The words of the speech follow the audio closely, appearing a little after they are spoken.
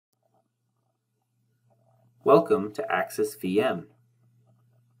Welcome to AxisVM.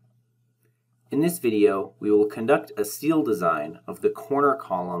 In this video, we will conduct a seal design of the corner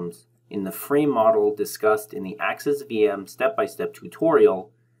columns in the frame model discussed in the AxisVM step-by-step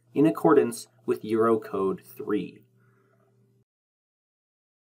tutorial in accordance with Eurocode 3.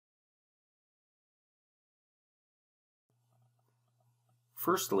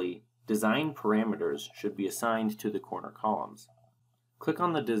 Firstly, design parameters should be assigned to the corner columns. Click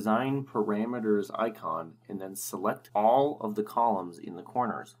on the Design Parameters icon and then select all of the columns in the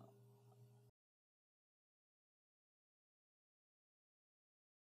corners.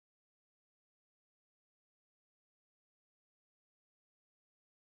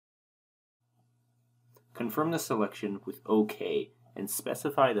 Confirm the selection with OK and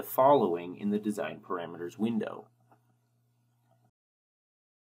specify the following in the Design Parameters window.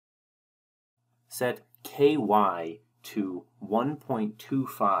 Set KY to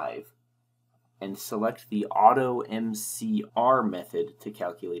 1.25 and select the Auto MCR method to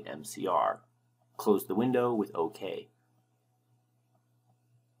calculate MCR. Close the window with OK.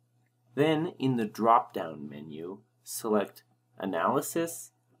 Then in the drop-down menu, select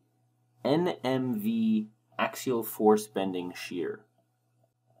Analysis, NMV Axial Force Bending Shear.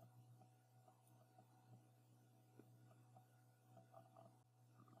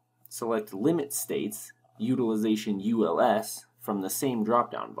 Select Limit States, Utilization ULS, from the same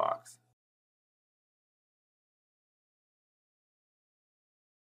drop-down box.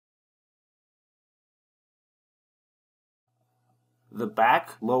 The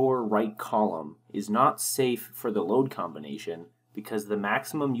back lower right column is not safe for the load combination because the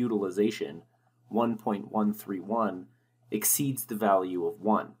maximum utilization, 1.131, exceeds the value of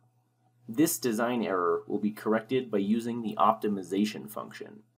 1. This design error will be corrected by using the optimization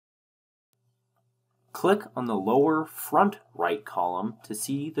function. Click on the lower front right column to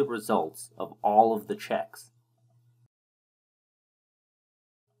see the results of all of the checks.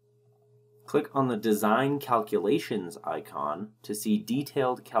 Click on the Design Calculations icon to see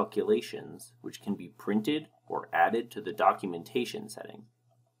detailed calculations which can be printed or added to the documentation settings.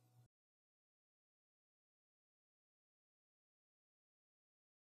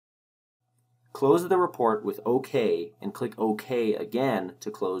 Close the report with OK and click OK again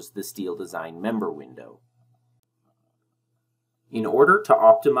to close the Steel Design member window. In order to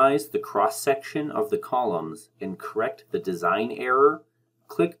optimize the cross-section of the columns and correct the design error,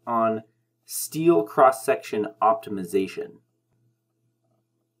 click on Steel Cross-Section Optimization.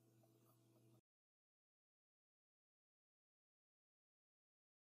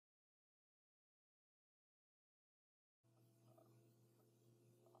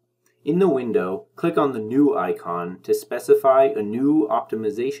 In the window, click on the New icon to specify a new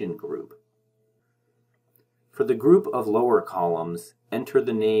optimization group. For the group of lower columns, enter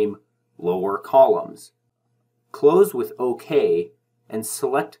the name Lower Columns. Close with OK and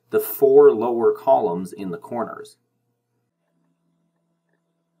select the 4 lower columns in the corners.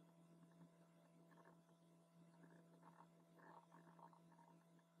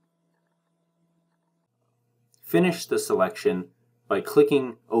 Finish the selection by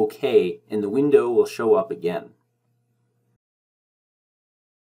clicking OK and the window will show up again.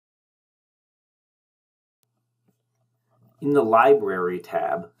 In the Library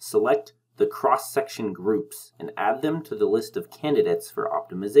tab, select the cross-section groups and add them to the list of candidates for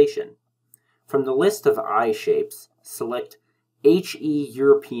optimization. From the list of eye shapes, select HE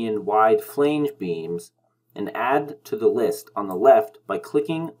European wide flange beams and add to the list on the left by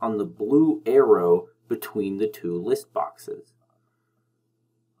clicking on the blue arrow between the two list boxes.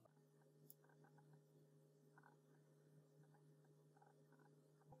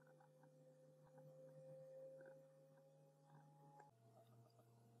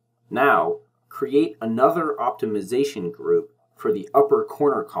 Now, create another optimization group for the upper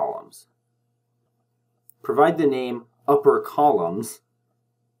corner columns. Provide the name Upper Columns,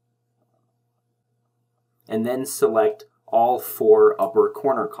 and then select all 4 upper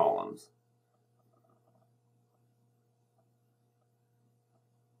corner columns.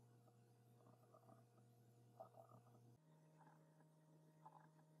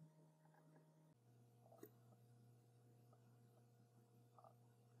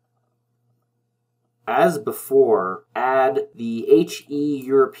 As before, add the HE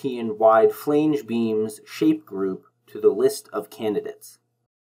European wide flange beams shape group to the list of candidates.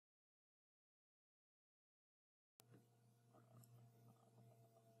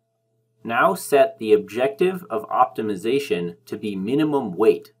 Now set the objective of optimization to be minimum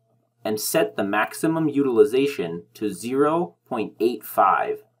weight and set the maximum utilization to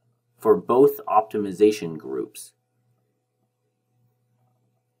 0.85 for both optimization groups.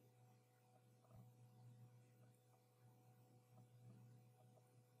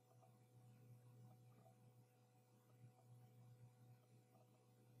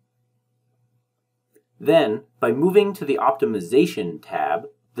 Then, by moving to the Optimization tab,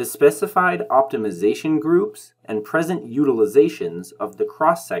 the specified optimization groups and present utilizations of the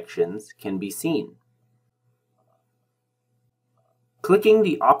cross-sections can be seen. Clicking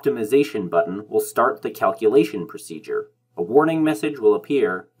the Optimization button will start the calculation procedure. A warning message will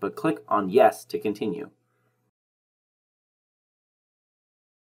appear, but click on Yes to continue.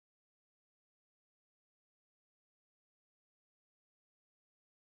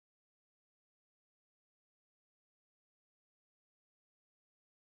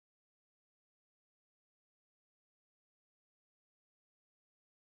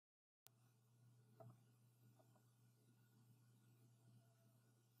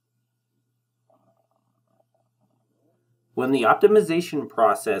 When the optimization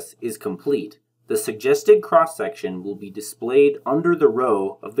process is complete, the suggested cross-section will be displayed under the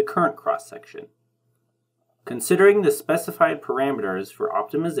row of the current cross-section. Considering the specified parameters for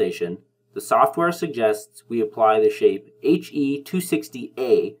optimization, the software suggests we apply the shape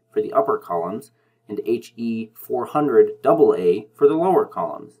HE260A for the upper columns and HE400AA for the lower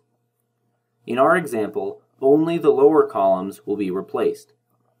columns. In our example, only the lower columns will be replaced.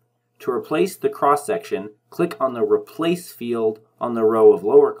 To replace the cross-section, click on the Replace field on the row of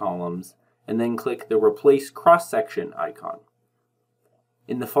lower columns, and then click the Replace Cross-Section icon.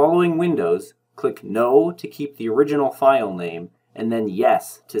 In the following windows, click No to keep the original file name, and then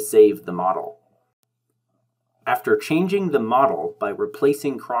Yes to save the model. After changing the model by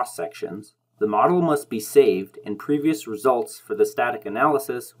replacing cross-sections, the model must be saved and previous results for the static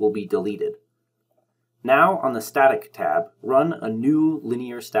analysis will be deleted. Now on the Static tab, run a new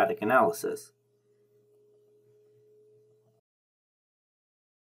linear static analysis.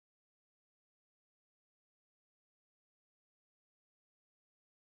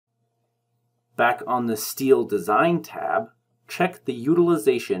 Back on the Steel Design tab, check the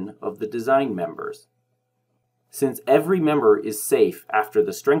utilization of the design members. Since every member is safe after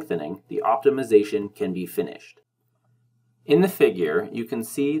the strengthening, the optimization can be finished. In the figure, you can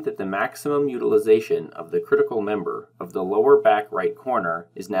see that the maximum utilization of the critical member of the lower back right corner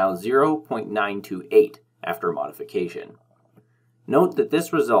is now 0.928 after modification. Note that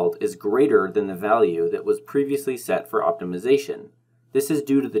this result is greater than the value that was previously set for optimization. This is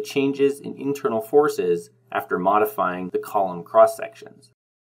due to the changes in internal forces after modifying the column cross-sections.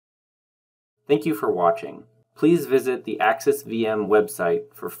 Thank you for watching. Please visit the AxisVM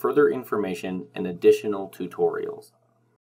website for further information and additional tutorials.